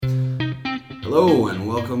Hello and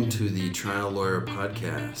welcome to the Trial Lawyer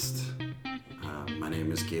Podcast. My name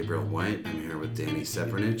is Gabriel White. I'm here with Danny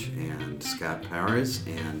Sepernich and Scott Powers,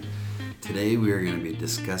 and today we are going to be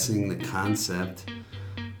discussing the concept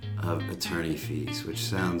of attorney fees, which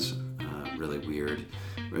sounds really weird.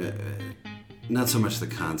 Not so much the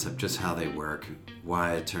concept, just how they work,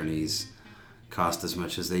 why attorneys cost as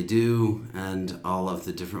much as they do, and all of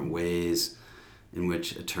the different ways in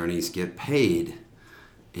which attorneys get paid.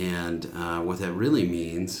 And what that really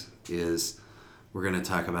means is we're going to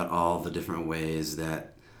talk about all the different ways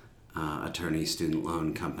that attorney student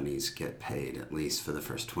loan companies get paid, at least for the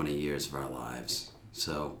first 20 years of our lives.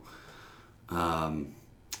 So,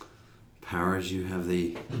 Powers, you have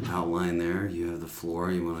the outline there. You have the floor.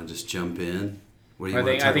 You want to just jump in? What do you want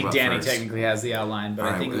to talk I think about Danny first? technically has the outline, but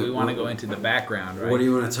I think we want to go into the background, right? What do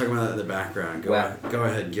you want to talk about in the background? Go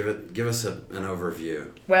ahead. Give us an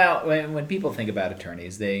overview. Well, when people think about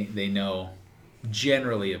attorneys, they know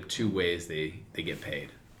generally of two ways they get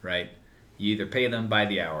paid, right? You either pay them by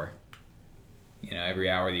the hour. Every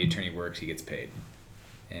hour the attorney works, he gets paid.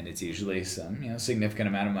 And it's usually some significant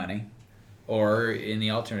amount of money. Or in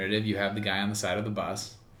the alternative, you have the guy on the side of the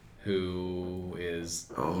bus who is...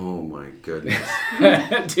 Oh my goodness.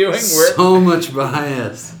 doing work so much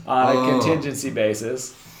bias. on a contingency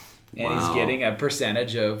basis. And Wow. he's getting a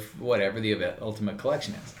percentage of whatever the ultimate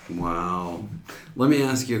collection is. Wow. Let me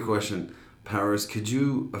ask you a question. Powers, could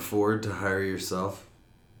you afford to hire yourself?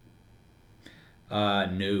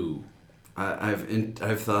 No.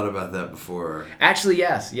 I've thought about that before. Actually,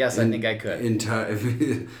 yes. I think I could.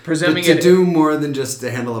 Presuming to do more than just to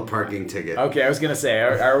handle a parking ticket. Okay, I was going to say,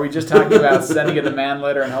 are we just talking about sending a demand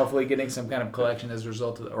letter and hopefully getting some kind of collection as a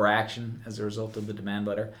result of, or action as a result of the demand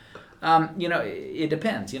letter? It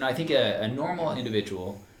depends. I think a normal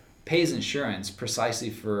individual pays insurance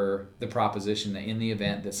precisely for the proposition that in the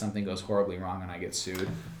event that something goes horribly wrong and I get sued,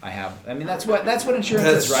 that's what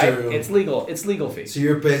insurance is, right? True. It's legal fees. So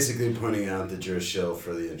you're basically pointing out that you're a shill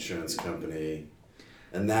for the insurance company,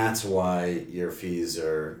 and that's why your fees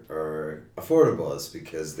are affordable. Is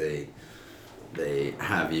because they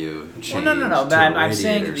have you change. Well, no. To I'm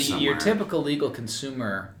saying radiator your somewhere. typical legal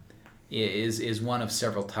consumer is one of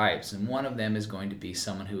several types, and one of them is going to be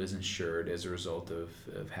someone who is insured as a result of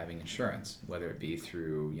having insurance, whether it be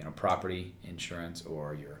through property insurance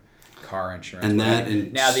or your car insurance.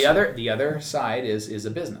 And now the other side is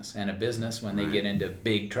a business, and a business when they get into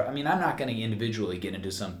big I'm not going to individually get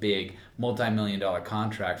into some big multi-million-dollar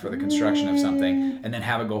contract for the construction of something and then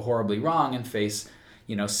have it go horribly wrong and face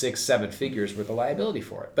 6-7 figures worth of liability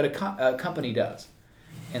for it, but a company does.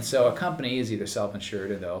 And so a company is either self-insured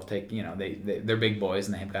or they'll take, they're big boys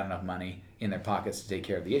and they've got enough money in their pockets to take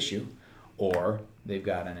care of the issue, or they've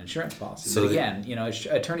got an insurance policy. So but again,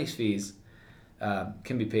 attorney's fees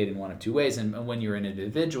can be paid in one of two ways. And when you're an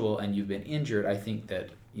individual and you've been injured, I think that,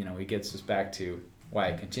 it gets us back to why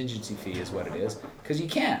a contingency fee is what it is. Because you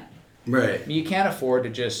can't. Right. You can't afford to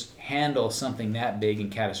just handle something that big and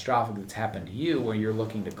catastrophic that's happened to you where you're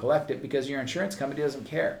looking to collect it because your insurance company doesn't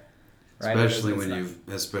care. Right?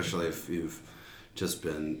 Especially if you've just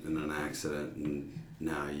been in an accident and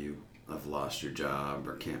now you have lost your job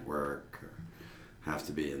or can't work or have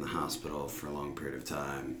to be in the hospital for a long period of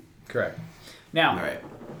time. Correct. Now,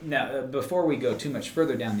 before we go too much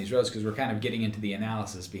further down these roads, because we're kind of getting into the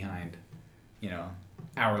analysis behind,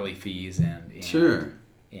 hourly fees and Sure.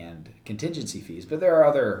 and contingency fees, but there are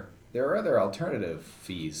other alternative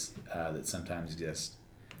fees that sometimes exist.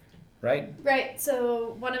 Right? Right.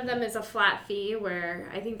 So one of them is a flat fee, where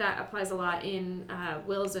I think that applies a lot in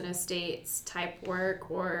wills and estates type work,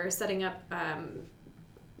 or setting up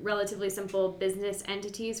relatively simple business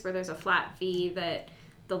entities where there's a flat fee that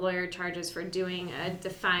the lawyer charges for doing a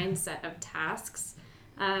defined set of tasks.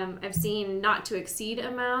 I've seen not to exceed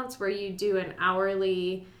amounts where you do an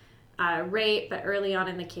hourly rate, but early on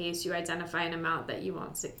in the case you identify an amount that you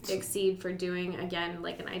won't exceed for doing, again,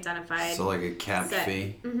 like an identified... So like a capped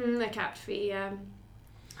fee? Mm-hmm, a capped fee, yeah.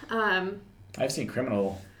 I've seen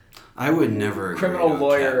criminal... I would never agree to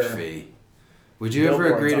a capped fee. Would you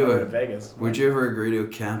ever agree to Vegas? Would you ever agree to a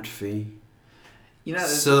capped fee?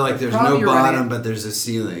 So there's no bottom, but there's a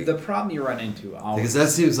ceiling. The problem you run into always because that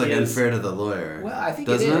seems like unfair to the lawyer. Well, I think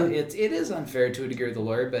it is unfair to a degree with the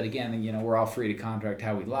lawyer, but again, we're all free to contract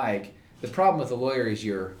how we like. The problem with the lawyer is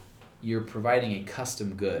you're providing a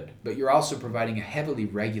custom good, but you're also providing a heavily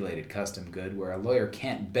regulated custom good where a lawyer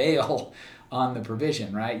can't bail on the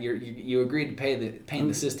provision, right? You agree to paint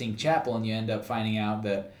the Sistine Chapel, and you end up finding out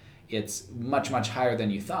that it's much, much higher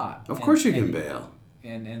than you thought. Of course you can bail.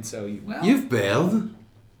 And so you've bailed.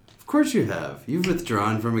 Of course you have. You've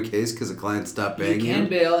withdrawn from a case because a client stopped paying you. You can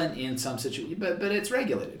bail in some situations, but it's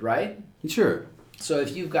regulated, right? Sure. So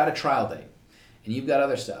if you've got a trial date and you've got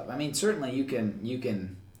other stuff, I mean, certainly you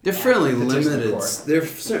can. They're fairly limited. They're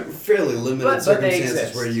fairly limited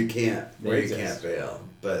circumstances where you can't bail,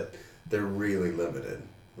 but they're really limited,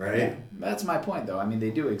 right? Yeah, that's my point, though. I mean,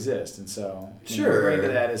 they do exist, and so sure,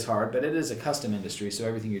 breaking that is hard. But it is a custom industry, so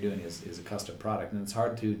everything you're doing is a custom product, and it's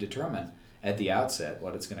hard to determine at the outset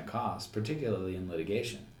what it's going to cost, particularly in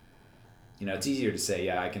litigation. You know, it's easier to say,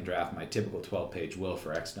 yeah, I can draft my typical 12-page will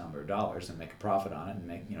for X number of dollars and make a profit on it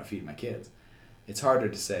and feed my kids. It's harder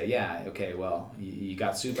to say, yeah, okay, well, you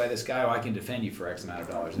got sued by this guy, I can defend you for X amount of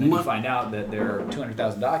dollars. And then you find out that there are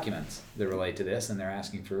 200,000 documents that relate to this, and they're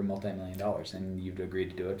asking for multi-million dollars, and you've agreed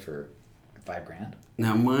to do it for $5,000.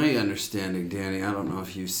 Now, my understanding, Danny, I don't know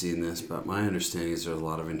if you've seen this, but my understanding is there's a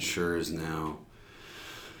lot of insurers now,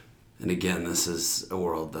 and again, this is a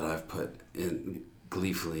world that I've put in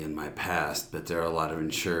gleefully in my past, but there are a lot of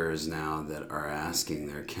insurers now that are asking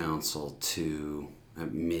their counsel to,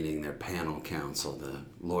 meaning their panel counsel, the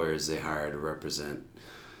lawyers they hire to represent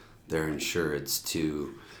their insureds,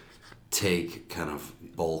 to take kind of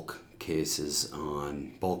bulk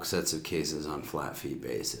sets of cases on flat fee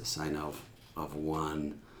basis. I know of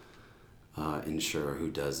one insurer who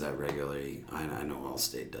does that regularly. I know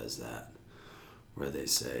Allstate does that, where they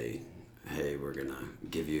say, hey, we're going to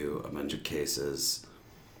give you a bunch of cases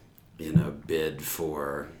in a bid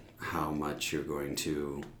for how much you're going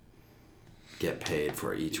to get paid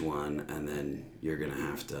for each one, and then you're going to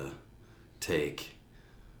have to take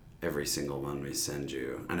every single one we send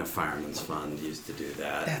you. I know Fireman's Fund used to do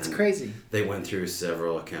that. That's crazy. They went through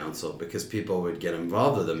several counsel because people would get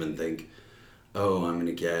involved with them and think, oh, I'm going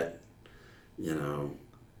to get,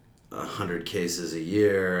 100 cases a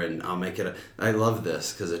year, and I'll make it. I love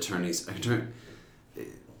this because they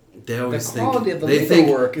always think the quality of the legal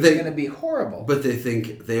work is going to be horrible. But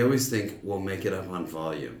they always think we'll make it up on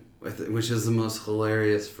volume, which is the most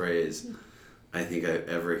hilarious phrase I think I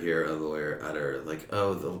ever hear a lawyer utter. Like,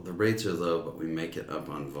 oh, the rates are low, but we make it up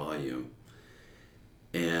on volume.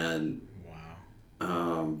 And wow.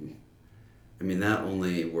 I mean, that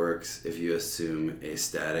only works if you assume a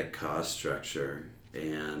static cost structure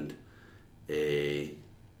and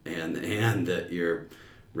that you're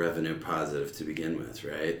revenue positive to begin with,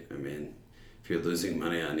 right? I mean, if you're losing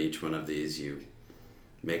money on each one of these, you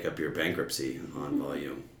make up your bankruptcy on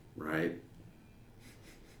volume, right?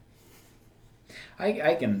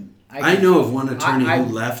 I know of one attorney who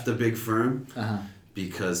left a big firm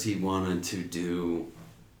because he wanted to do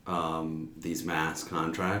these mass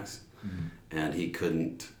contracts, and he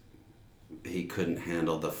couldn't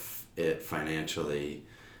handle it financially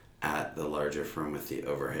at the larger firm with the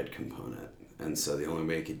overhead component. And so the only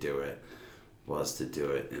way he could do it was to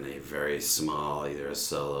do it in a very small, either a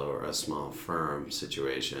solo or a small firm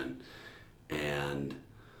situation. And,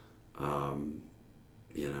 and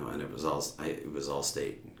it was all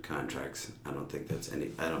state contracts. I don't think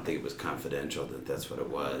it was confidential that's what it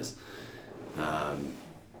was.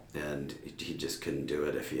 And he just couldn't do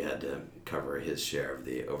it if he had to cover his share of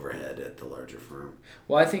the overhead at the larger firm.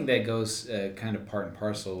 Well, I think that goes kind of part and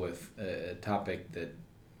parcel with a topic that,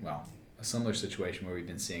 a similar situation where we've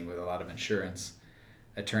been seeing with a lot of insurance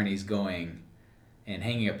attorneys going and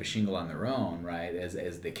hanging up a shingle on their own, right,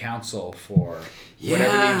 as the counsel for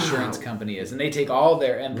whatever the insurance company is. And they take all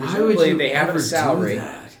their, and presumably they have a salary,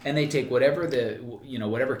 and they take whatever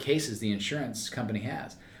whatever cases the insurance company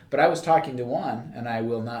has. But I was talking to one, and I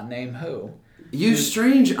will not name who. You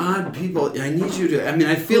strange, odd people. I need you to. I mean,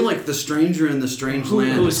 I feel like the stranger in the strange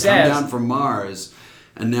land who's come down from Mars,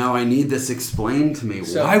 and now I need this explained to me.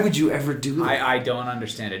 So, why would you ever do that? I don't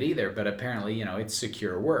understand it either. But apparently, it's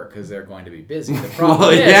secure work because they're going to be busy. The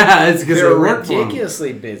problem is, it's because they're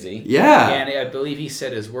ridiculously busy. Yeah, and I believe he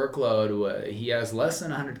said his workload. He has less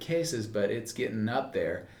than 100 cases, but it's getting up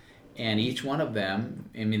there. And each one of them,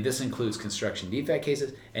 I mean, this includes construction defect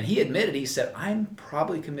cases. And he said, I'm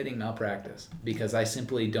probably committing malpractice because I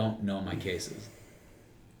simply don't know my cases.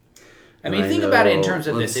 I mean, think about it in terms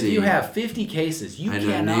of this. If you have 50 cases, you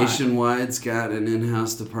cannot. I know Nationwide's got an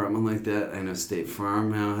in-house department like that. I know State Farm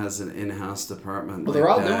now has an in-house department like that.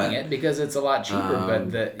 Well, they're all doing it because it's a lot cheaper,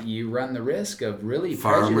 but you run the risk of really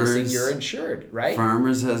prejudicing your insured, right?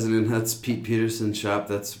 Farmers has an in-house, Pete Peterson's shop,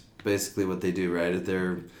 that's basically what they do, right?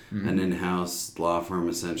 They're an in-house law firm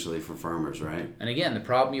essentially for farmers, right? And again, the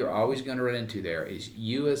problem you're always going to run into there is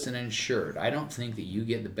you as an insured. I don't think that you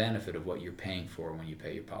get the benefit of what you're paying for when you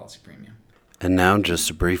pay your policy premium. And now just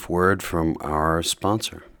a brief word from our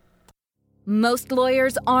sponsor. Most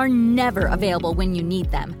lawyers are never available when you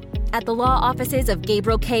need them. At the law offices of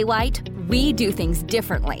Gabriel K. White, we do things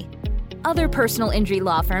differently. Other personal injury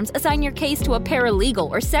law firms assign your case to a paralegal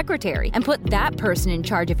or secretary and put that person in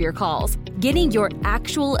charge of your calls. Getting your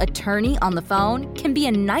actual attorney on the phone can be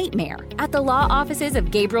a nightmare. At the law offices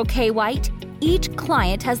of Gabriel K. White, each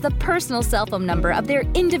client has the personal cell phone number of their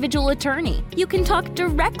individual attorney. You can talk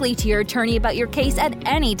directly to your attorney about your case at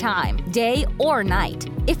any time, day or night.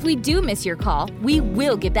 If we do miss your call, we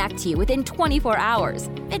will get back to you within 24 hours.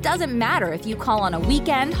 It doesn't matter if you call on a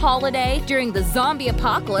weekend, holiday, during the zombie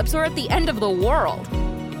apocalypse, or at the end of the world.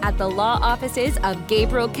 At the law offices of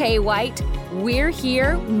Gabriel K. White, we're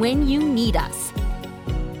here when you need us.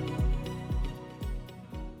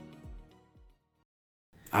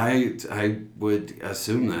 I would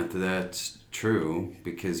assume that that's true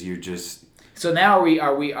because you're just. So now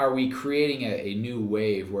are we creating a new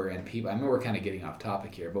wave wherein people? I mean, we're kind of getting off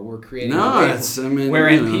topic here, but we're creating a wave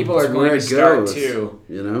wherein people are going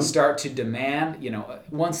to start to demand.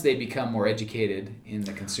 Once they become more educated in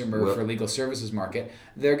the consumer for legal services market,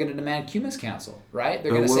 they're going to demand cumulus counsel, right?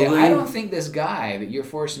 They're going to say, I don't think this guy that you're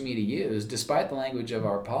forcing me to use, despite the language of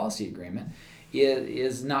our policy agreement,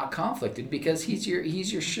 is not conflicted because he's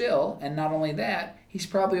your shill, and not only that, he's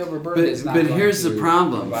probably overburdened. But here's the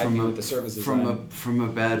problem from a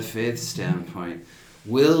bad faith standpoint.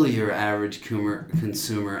 Will your average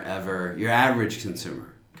consumer ever, your average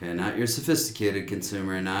consumer, okay, not your sophisticated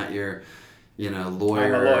consumer, not your lawyer.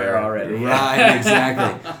 I'm a lawyer already. Right,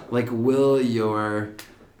 exactly. Like, will your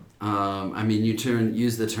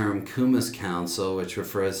use the term cumulus counsel, which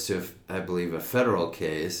refers to, I believe, a federal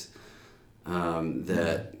case.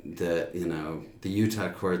 The Utah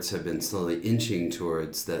courts have been slowly inching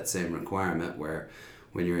towards that same requirement where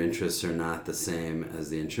when your interests are not the same as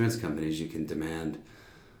the insurance companies, you can demand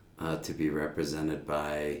to be represented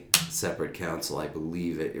by separate counsel, I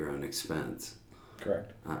believe, at your own expense.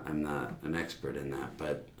 Correct. I'm not an expert in that,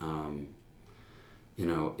 but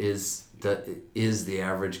is the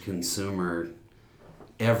average consumer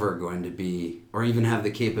ever going to be, or even have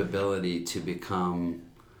the capability to become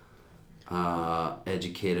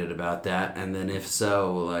educated about that? And then if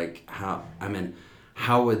so, like, how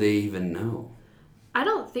would they even know? I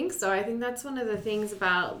don't think so. I think that's one of the things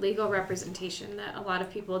about legal representation that a lot of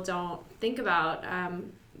people don't think about.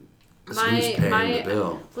 Who's paying the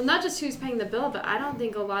bill? Well, not just who's paying the bill, but I don't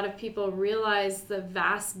think a lot of people realize the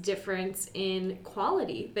vast difference in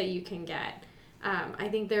quality that you can get. I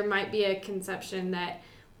think there might be a conception that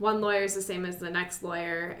one lawyer is the same as the next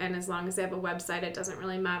lawyer, and as long as they have a website, it doesn't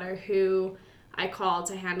really matter who I call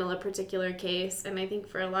to handle a particular case. And I think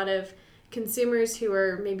for a lot of consumers who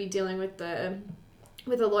are maybe dealing with a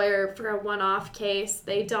lawyer for a one-off case,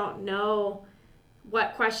 they don't know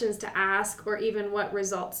what questions to ask or even what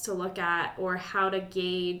results to look at or how to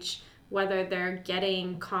gauge whether they're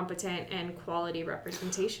getting competent and quality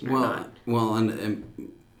representation or not. Well,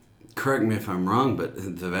 and correct me if I'm wrong, but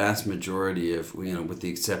the vast majority of, with the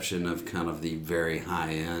exception of kind of the very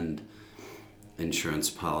high-end insurance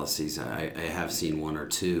policies, I have seen one or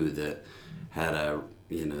two that had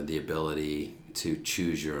the ability to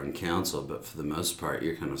choose your own counsel, but for the most part,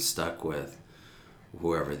 you're kind of stuck with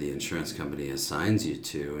whoever the insurance company assigns you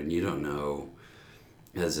to, and you don't know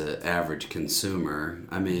as an average consumer.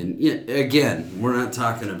 I mean, again, we're not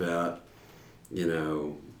talking about,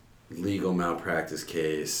 legal malpractice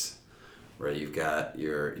case where you've got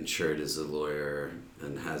your insured as a lawyer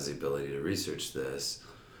and has the ability to research this.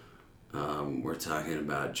 We're talking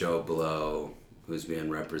about Joe Blow, who's being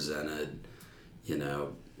represented,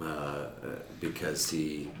 because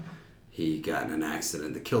he got in an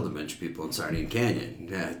accident that killed a bunch of people in Sardine Canyon.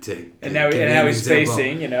 And now he's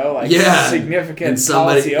facing, significant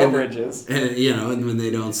policy overages. And when they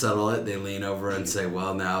don't settle it, they lean over and say,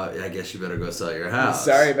 well, now I guess you better go sell your house.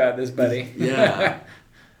 Sorry about this, buddy. Yeah.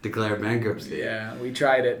 Declare bankruptcy. Yeah, we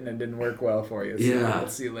tried it and it didn't work well for you. So we'll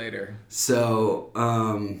see you later. So,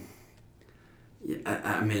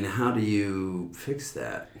 how do you fix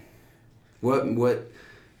that?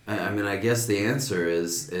 I guess the answer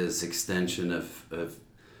is extension of the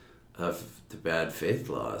bad faith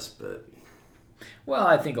laws, but. Well,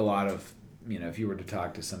 I think a lot of, if you were to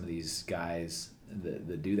talk to some of these guys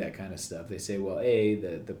that do that kind of stuff, they say, well,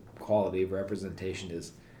 the quality of representation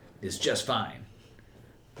is just fine,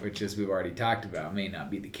 which, as we've already talked about, may not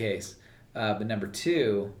be the case. But number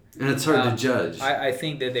two... And it's hard to judge. I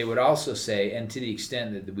think that they would also say, and to the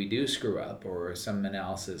extent that we do screw up or some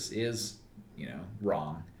analysis is,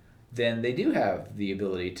 wrong, then they do have the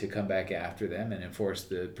ability to come back after them and enforce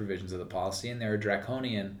the provisions of the policy. And there are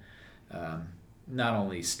draconian, not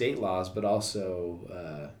only state laws, but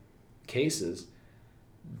also cases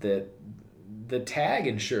that the tag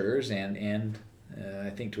insurers and I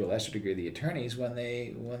think to a lesser degree the attorneys when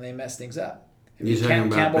they mess things up. You're talking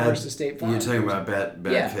about Campbell bad, versus State Farm. You're talking about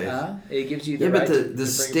bad faith. It gives you the but right the to bring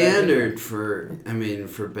standard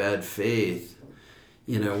for bad faith,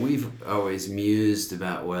 we've always mused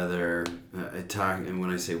about whether and when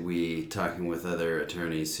I say we, talking with other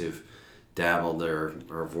attorneys who've dabbled or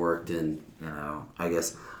have worked in, I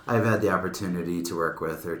guess I've had the opportunity to work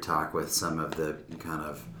with or talk with some of the kind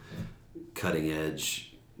of cutting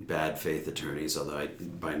edge bad faith attorneys, although I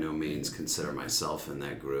by no means consider myself in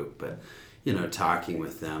that group. But, talking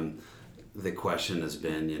with them, the question has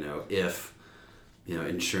been, if,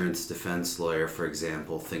 insurance defense lawyer, for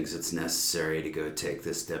example, thinks it's necessary to go take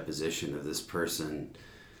this deposition of this person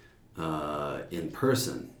in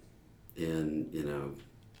person in,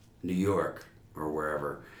 New York or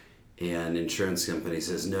wherever, and insurance company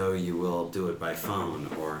says, no, you will do it by phone,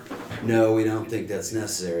 or no, we don't think that's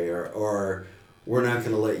necessary, or we're not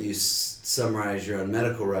going to let you summarize your own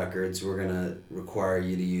medical records. We're going to require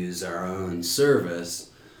you to use our own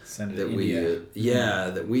service that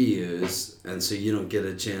we use, and so you don't get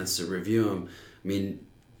a chance to review them. I mean,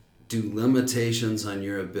 do limitations on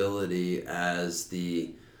your ability as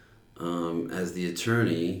the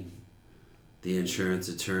attorney, the insurance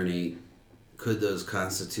attorney, could those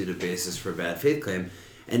constitute a basis for a bad faith claim?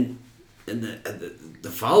 And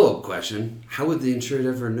the follow-up question, how would the insured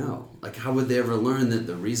ever know? Like, how would they ever learn that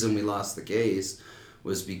the reason we lost the case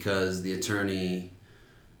was because the attorney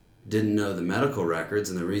didn't know the medical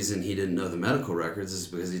records, and the reason he didn't know the medical records is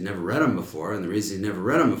because he'd never read them before, and the reason he'd never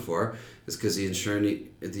read them before is because he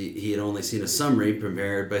had only seen a summary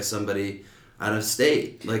prepared by somebody out of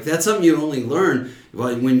state. Like, that's something you only learn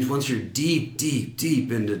once you're deep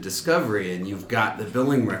into discovery and you've got the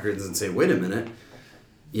billing records and say, wait a minute,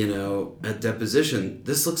 at deposition,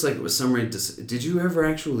 this looks like it was summary. Did you ever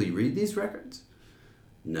actually read these records?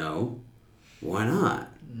 No. Why not?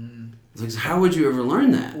 It's like, how would you ever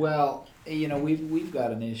learn that? Well, we've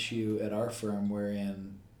got an issue at our firm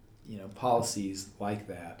wherein, policies like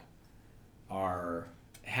that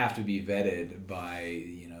have to be vetted by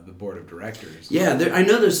the board of directors. Yeah, I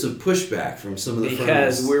know there's some pushback from some of the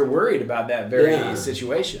because firms. We're worried about that very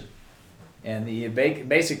situation, and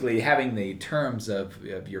basically having the terms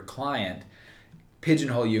of your client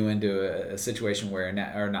pigeonhole you into a situation where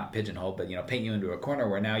or not pigeonhole, but paint you into a corner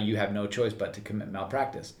where now you have no choice but to commit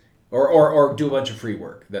malpractice or do a bunch of free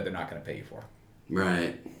work that they're not going to pay you for.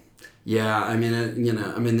 Right. Yeah.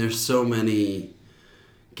 There's so many.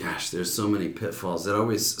 Gosh, there's so many pitfalls. It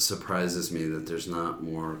always surprises me that there's not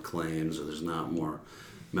more claims or there's not more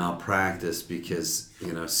malpractice because,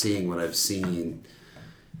 seeing what I've seen,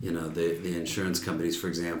 the insurance companies, for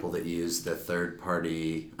example, that use the third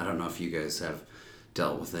party. I don't know if you guys have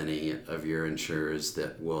dealt with any of your insurers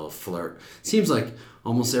that will flirt. It seems like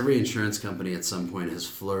almost every insurance company at some point has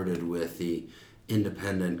flirted with the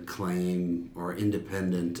independent claim or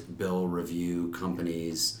independent bill review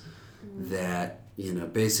companies that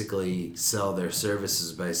basically sell their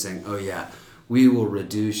services by saying, oh yeah, we will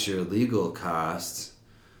reduce your legal costs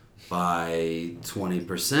by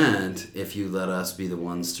 20% if you let us be the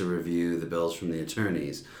ones to review the bills from the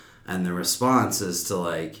attorneys. And the response is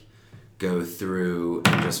to go through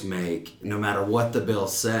and just make, no matter what the bill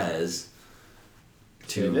says,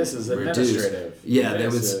 to this is reduce. Administrative. Yeah,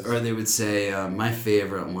 they would say, my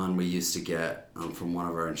favorite one we used to get from one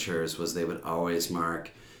of our insurers was they would always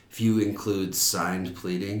mark, if you include signed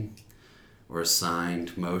pleading or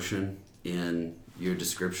signed motion in your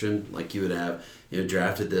description, like you would have,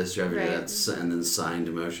 drafted this, drafted that, and then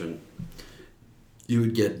signed motion, you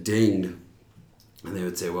would get dinged. And they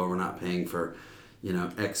would say, well, we're not paying for,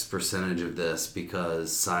 X percentage of this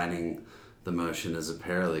because signing the motion is a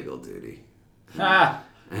paralegal duty.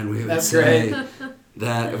 And we would say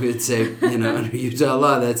that, we'd say, under Utah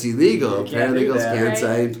law, that's illegal. Paralegals can't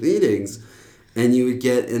sign pleadings. And you would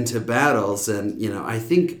get into battles, and I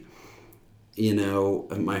think,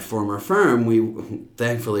 my former firm, we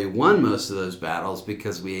thankfully won most of those battles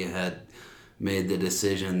because we had made the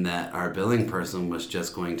decision that our billing person was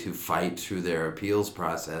just going to fight through their appeals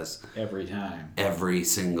process every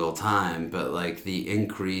single time. But the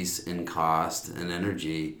increase in cost and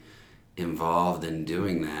energy involved in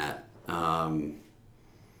doing that, I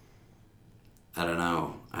don't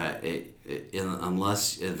know.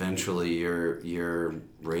 Unless eventually your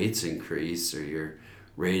rates increase or your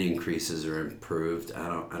rate increases are improved, I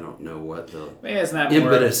don't know what the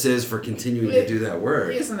impetus is for continuing to do that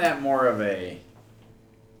work. Isn't that more of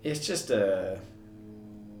it's just I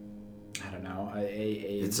don't don't know.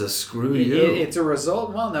 It's a screw you. It's a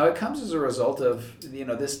result. Well, no, it comes as a result of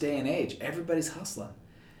this day and age. Everybody's hustling.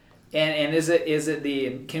 And is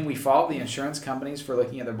it can we fault the insurance companies for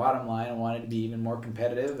looking at their bottom line and wanting to be even more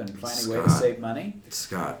competitive and finding a way to save money?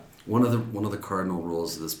 Scott, one of the cardinal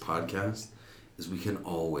rules of this podcast is we can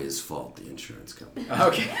always fault the insurance company.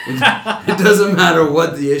 Okay. It doesn't matter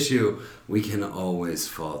what the issue, we can always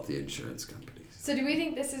fault the insurance companies. So do we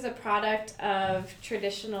think this is a product of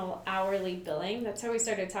traditional hourly billing? That's how we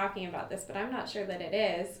started talking about this, but I'm not sure that it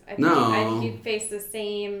is. I think you'd face the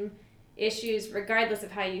same issues regardless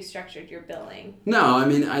of how you structured your billing. No, I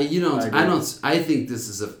mean, I think this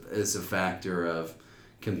is a factor of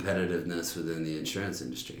competitiveness within the insurance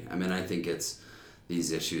industry. I mean, I think it's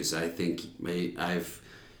these issues. I think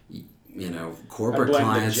corporate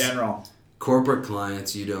clients. The general. Corporate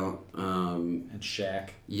clients, you don't. And Shaq.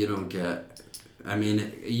 You don't get. I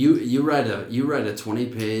mean, you write a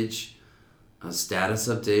 20-page status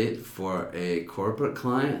update for a corporate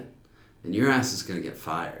client, and your ass is going to get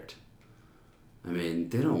fired. I mean,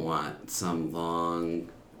 they don't want some long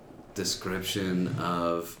description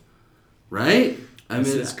of, right? I mean,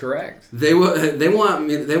 this is correct. They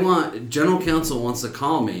want general counsel wants to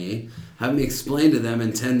call me, have me explain to them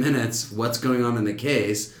in 10 minutes what's going on in the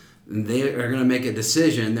case. And they are going to make a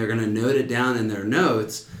decision. They're going to note it down in their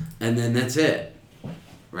notes, and then that's it,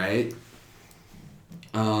 right?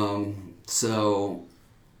 So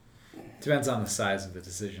depends on the size of the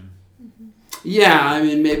decision. Yeah, I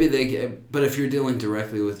mean, maybe they get, but if you're dealing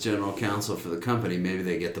directly with general counsel for the company, maybe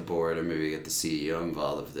they get the board or maybe they get the CEO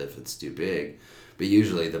involved if it's too big. But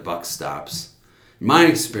usually the buck stops. In my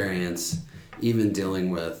experience, even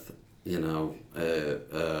dealing with, a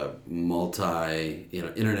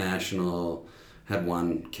international, had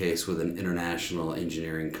one case with an international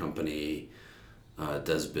engineering company,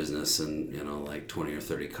 does business in, like 20 or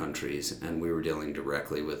 30 countries, and we were dealing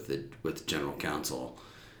directly with general counsel.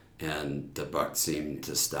 And the buck seemed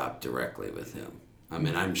to stop directly with him. I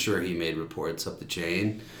mean, I'm sure he made reports up the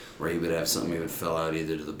chain where he would have something he would fill out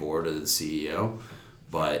either to the board or the CEO,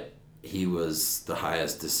 but he was the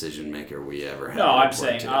highest decision maker we ever had. No, all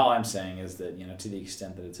I'm saying is that, to the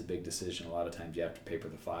extent that it's a big decision, a lot of times you have to paper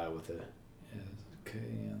the file with a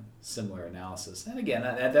similar analysis. And again,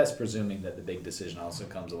 that's presuming that the big decision also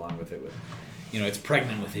comes along with it with, it's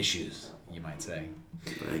pregnant with issues, you might say.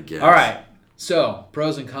 I guess. All right. So,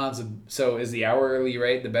 pros and cons so is the hourly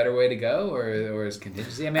rate the better way to go, or is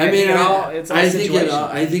contingency? I think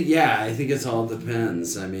it all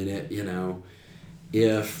depends. I mean,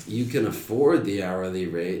 if you can afford the hourly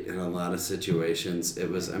rate in a lot of situations,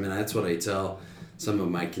 that's what I tell some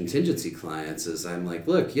of my contingency clients is I'm like,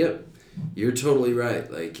 look, yep, you're totally right.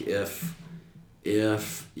 Like,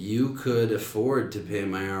 if you could afford to pay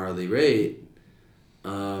my hourly rate,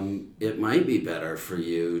 it might be better for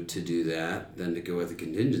you to do that than to go with a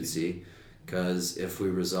contingency, because if we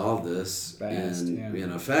resolve this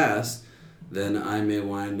fast, then I may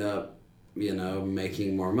wind up,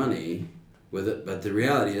 making more money with it. But the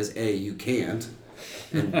reality is, A, you can't,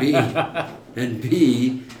 and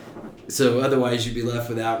B, so otherwise you'd be left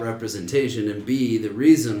without representation, and B, the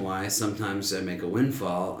reason why sometimes I make a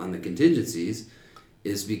windfall on the contingencies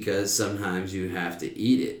is because sometimes you have to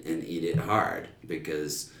eat it and eat it hard,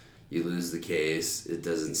 because you lose the case, it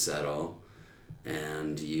doesn't settle,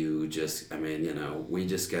 and you just, we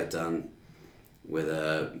just got done with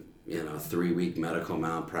a, 3-week medical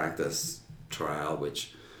malpractice trial,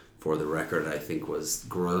 which for the record I think was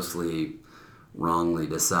grossly wrongly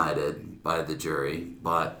decided by the jury,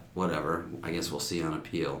 but whatever, I guess we'll see on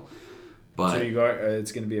appeal. But, so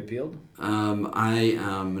it's going to be appealed? I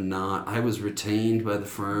am not. I was retained by the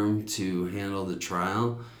firm to handle the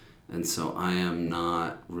trial, and so I am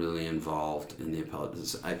not really involved in the appellate.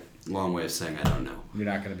 Long way of saying I don't know. You're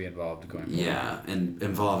not going to be involved going forward. Yeah, and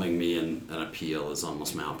involving me in an appeal is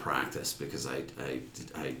almost malpractice, because I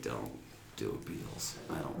don't do appeals.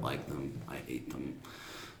 I don't like them. I hate them.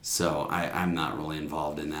 So I'm not really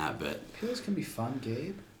involved in that. But appeals can be fun,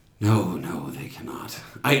 Gabe. No, they cannot.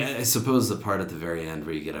 I suppose the part at the very end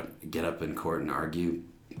where you get up in court and argue,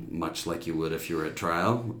 much like you would if you were at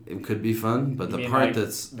trial, it could be fun. But the part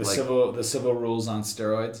that's the civil rules on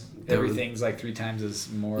steroids, everything's like 3 times as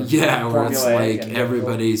more. Yeah, where it's like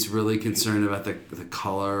everybody's really concerned about the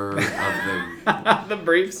color of the the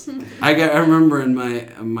briefs. I remember in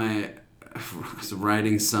my I was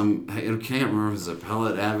writing I can't remember if it was an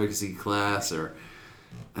appellate advocacy class or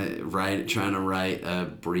trying to write a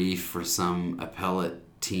brief for some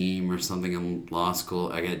appellate team or something in law school.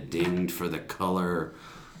 I got dinged for the color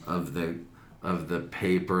of the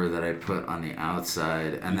paper that I put on the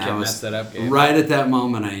outside, and that was mess that up, Gabe. Right at that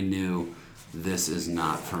moment I knew this is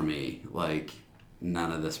not for me. Like,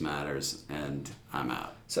 none of this matters, and I'm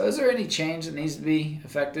out. So is there any change that needs to be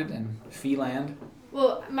affected in fee land?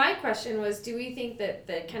 Well, my question was, do we think that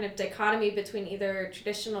the kind of dichotomy between either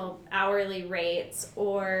traditional hourly rates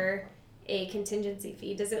or a contingency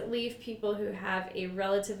fee, does it leave people who have a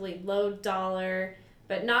relatively low dollar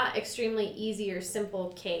but not extremely easy or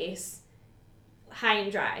simple case high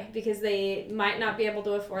and dry, because they might not be able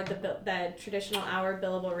to afford the traditional hour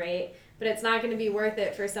billable rate, but it's not going to be worth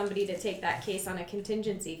it for somebody to take that case on a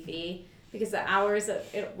contingency fee because the hours that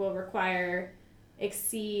it will require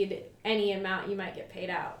exceed any amount you might get paid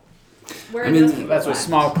out. Where are those people that's what left?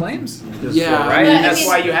 small claims. Yeah, right. But, And that's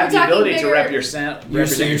why you have the ability to bigger- represent You're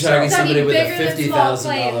yourself. talking somebody with a bigger than small $50,000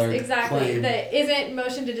 claims, exactly, claim. that isn't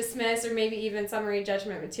motion to dismiss or maybe even summary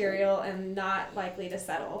judgment material and not likely to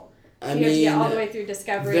settle. I You have to get all mean, the way through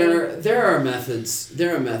discovery. there are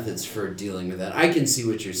methods for dealing with that. I can see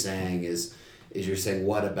what you're saying is you're saying,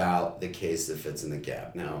 what about the case that fits in the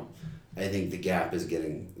gap? Now, I think the gap is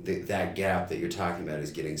getting that gap that you're talking about is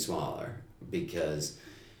getting smaller because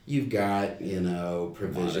you've got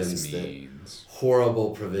provisions horrible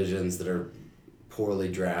provisions that are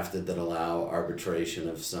poorly drafted that allow arbitration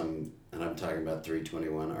of some, and I'm talking about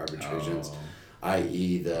 321 arbitrations,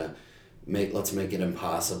 i.e. let's make it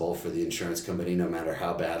impossible for the insurance company, no matter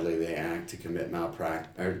how badly they act, to commit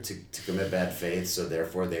malpractice or to commit bad faith. So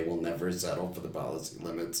therefore, they will never settle for the policy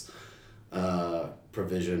limits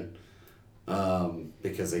provision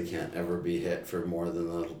because they can't ever be hit for more than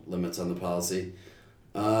the limits on the policy.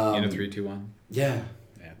 In a 321. Yeah.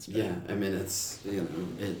 That's yeah. I mean, it's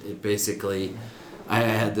it basically. I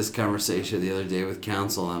had this conversation the other day with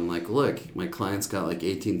counsel. I'm like, look, my client's got like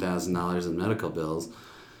 $18,000 in medical bills.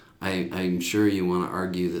 I'm sure you want to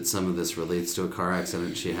argue that some of this relates to a car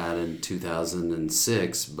accident she had in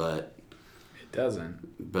 2006, but it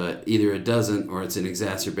doesn't. But either it doesn't or it's an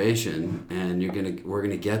exacerbation, and we're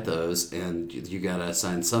gonna get those, and you gotta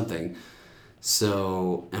assign something.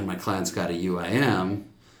 So, and my client's got a UIM,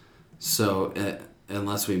 so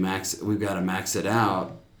unless we've got to max it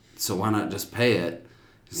out. So why not just pay it?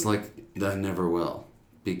 It's like they never will,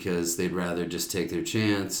 because they'd rather just take their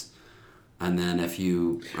chance. And then if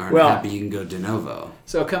you aren't happy, you can go de novo.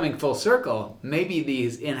 So coming full circle, maybe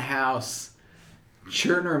these in-house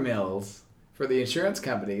churner mills for the insurance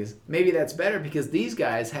companies, maybe that's better because these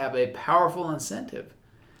guys have a powerful incentive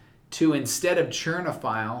to, instead of churn a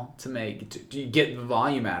file to get the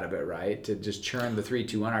volume out of it, right? To just churn the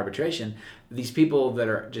 321 arbitration, these people that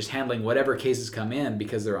are just handling whatever cases come in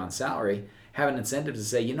because they're on salary have an incentive to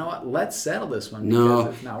say, you know what, let's settle this one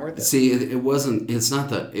because it's not worth it. See, it wasn't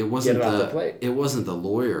the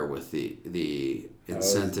lawyer with the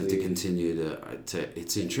incentive to continue to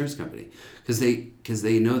it's the insurance company because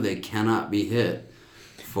they know they cannot be hit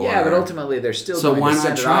for. Yeah, but ultimately they're still going why to not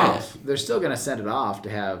send it try off. They're still going to send it off to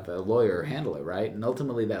have a lawyer handle it, right? And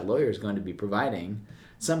ultimately that lawyer is going to be providing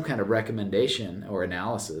some kind of recommendation or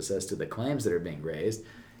analysis as to the claims that are being raised.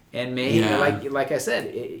 And maybe, like I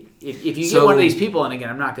said, if you get one of these people, and again,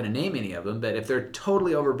 I'm not going to name any of them, but if they're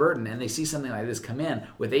totally overburdened and they see something like this come in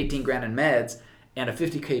with $18,000 in meds and a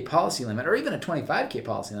 $50,000 policy limit, or even a $25,000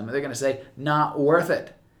 policy limit, they're going to say, not worth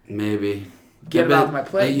it. Maybe. Get it off my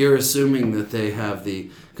plate. You're assuming that they have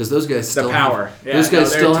because those guys still the power.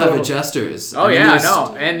 Have adjusters. Oh, I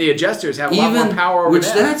know. And the adjusters have a lot more power over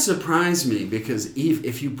them. That surprised me because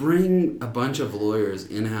if you bring a bunch of lawyers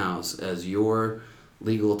in-house as your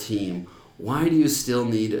legal team, why do you still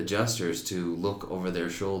need adjusters to look over their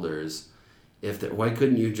shoulders? Why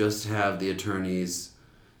couldn't you just have the attorneys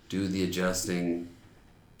do the adjusting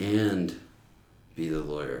and be the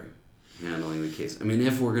lawyer handling the case? I mean,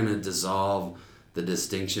 if we're going to dissolve the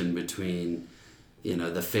distinction between,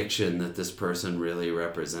 the fiction that this person really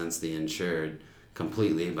represents the insured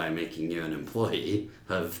completely by making you an employee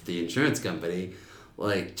of the insurance company,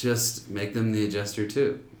 just make them the adjuster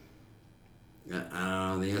too. I don't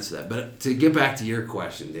know the answer to that. But to get back to your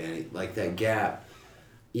question, Danny, that gap,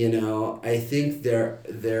 I think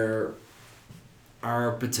there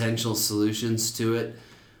are potential solutions to it.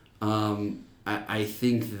 I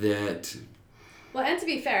think that... Well, and to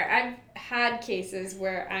be fair, I've had cases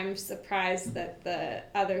where I'm surprised that the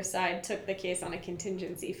other side took the case on a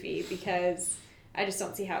contingency fee because I just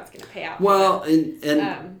don't see how it's going to pay out. Well,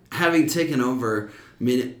 and having taken over,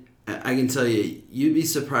 I can tell you, you'd be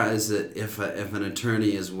surprised that if an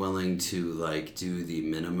attorney is willing to do the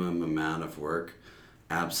minimum amount of work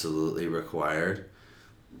absolutely required,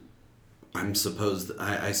 I suppose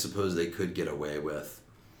they could get away with,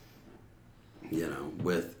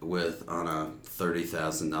 with on a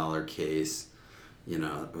 $30,000 case,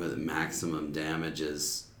 with maximum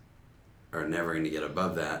damages, are never going to get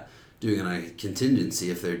above that, doing a contingency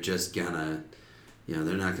if they're just gonna,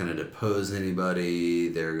 they're not gonna depose anybody,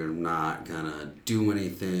 they're not gonna do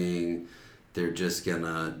anything, they're just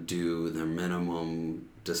gonna do their minimum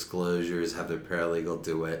disclosures, have their paralegal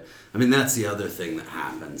do it. I mean, that's the other thing that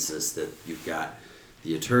happens, is that you've got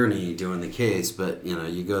the attorney doing the case, but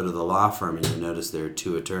you go to the law firm and you notice there are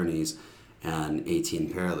 2 attorneys and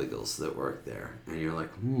 18 paralegals that work there, and you're like,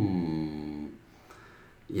 I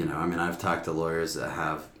mean, I've talked to lawyers that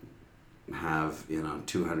have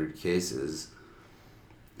 200 cases,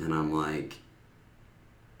 and I'm like,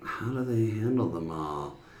 how do they handle them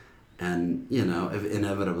all? And if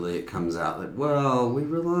inevitably it comes out that, well, we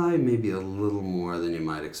rely maybe a little more than you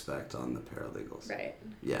might expect on the paralegals. Right.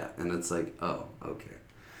 Yeah, and it's like, oh, okay.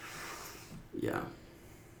 Yeah,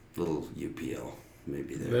 little UPL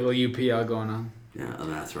maybe there. Little UPL going on. Yeah,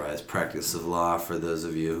 unauthorized practice of law for those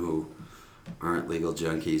of you who aren't legal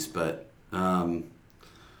junkies. But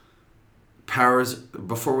Powers,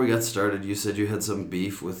 before we got started, you said you had some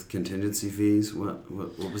beef with contingency fees. What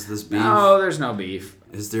was this beef? No, there's no beef.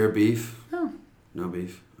 Is there a beef? No. No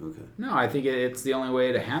beef? Okay. No, I think it's the only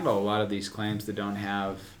way to handle a lot of these claims that don't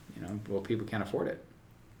have, people can't afford it.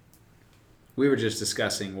 We were just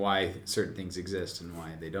discussing why certain things exist and why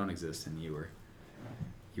they don't exist, and you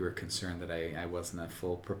were concerned that I wasn't a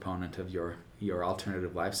full proponent of your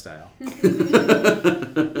alternative lifestyle.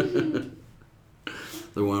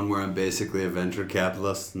 The one where I'm basically a venture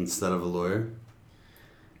capitalist instead of a lawyer?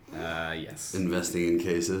 Yes. Investing in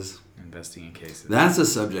cases. That's a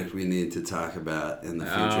subject we need to talk about in the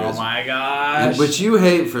future. Oh my gosh! Which you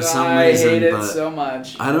hate for some reason. I hate it so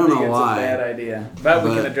much. I don't know why. It's a bad idea, but we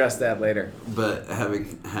can address that later. But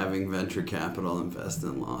having venture capital invest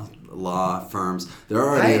in law firms, they're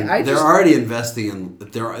already investing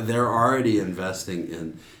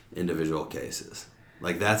in individual cases.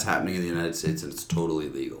 Like, that's happening in the United States, and it's totally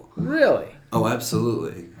legal. Really? Oh,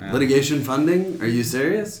 absolutely. Yeah. Litigation funding? Are you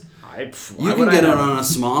serious? You can get it on a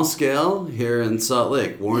small scale here in Salt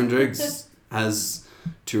Lake. Warren Driggs has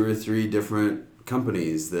 2 or 3 different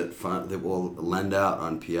companies that will lend out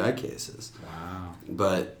on PI cases. Wow.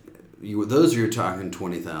 But those you're talking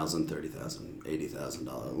 $20,000, $30,000,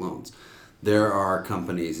 $80,000 loans. There are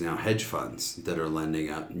companies now, hedge funds, that are lending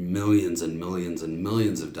out millions and millions and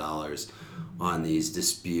millions of dollars on these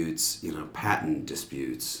disputes, patent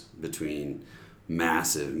disputes between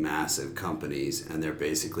massive companies, and they're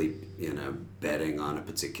basically, betting on a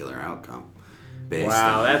particular outcome.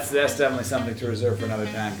 Wow, that's definitely something to reserve for another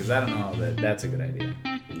time, because I don't know that that's a good idea.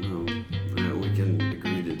 No, we can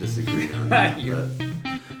agree to disagree on that.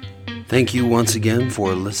 Thank you once again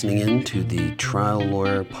for listening in to the Trial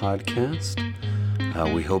Lawyer Podcast.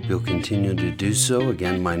 We hope you'll continue to do so.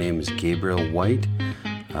 Again, my name is Gabriel White.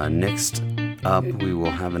 Next up, we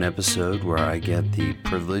will have an episode where I get the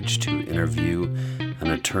privilege to interview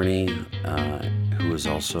an attorney who is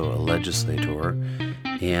also a legislator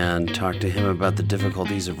and talk to him about the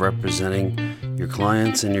difficulties of representing your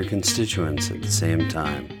clients and your constituents at the same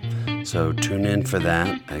time. So tune in for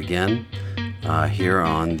that again here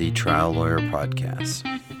on the Trial Lawyer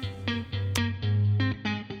Podcast.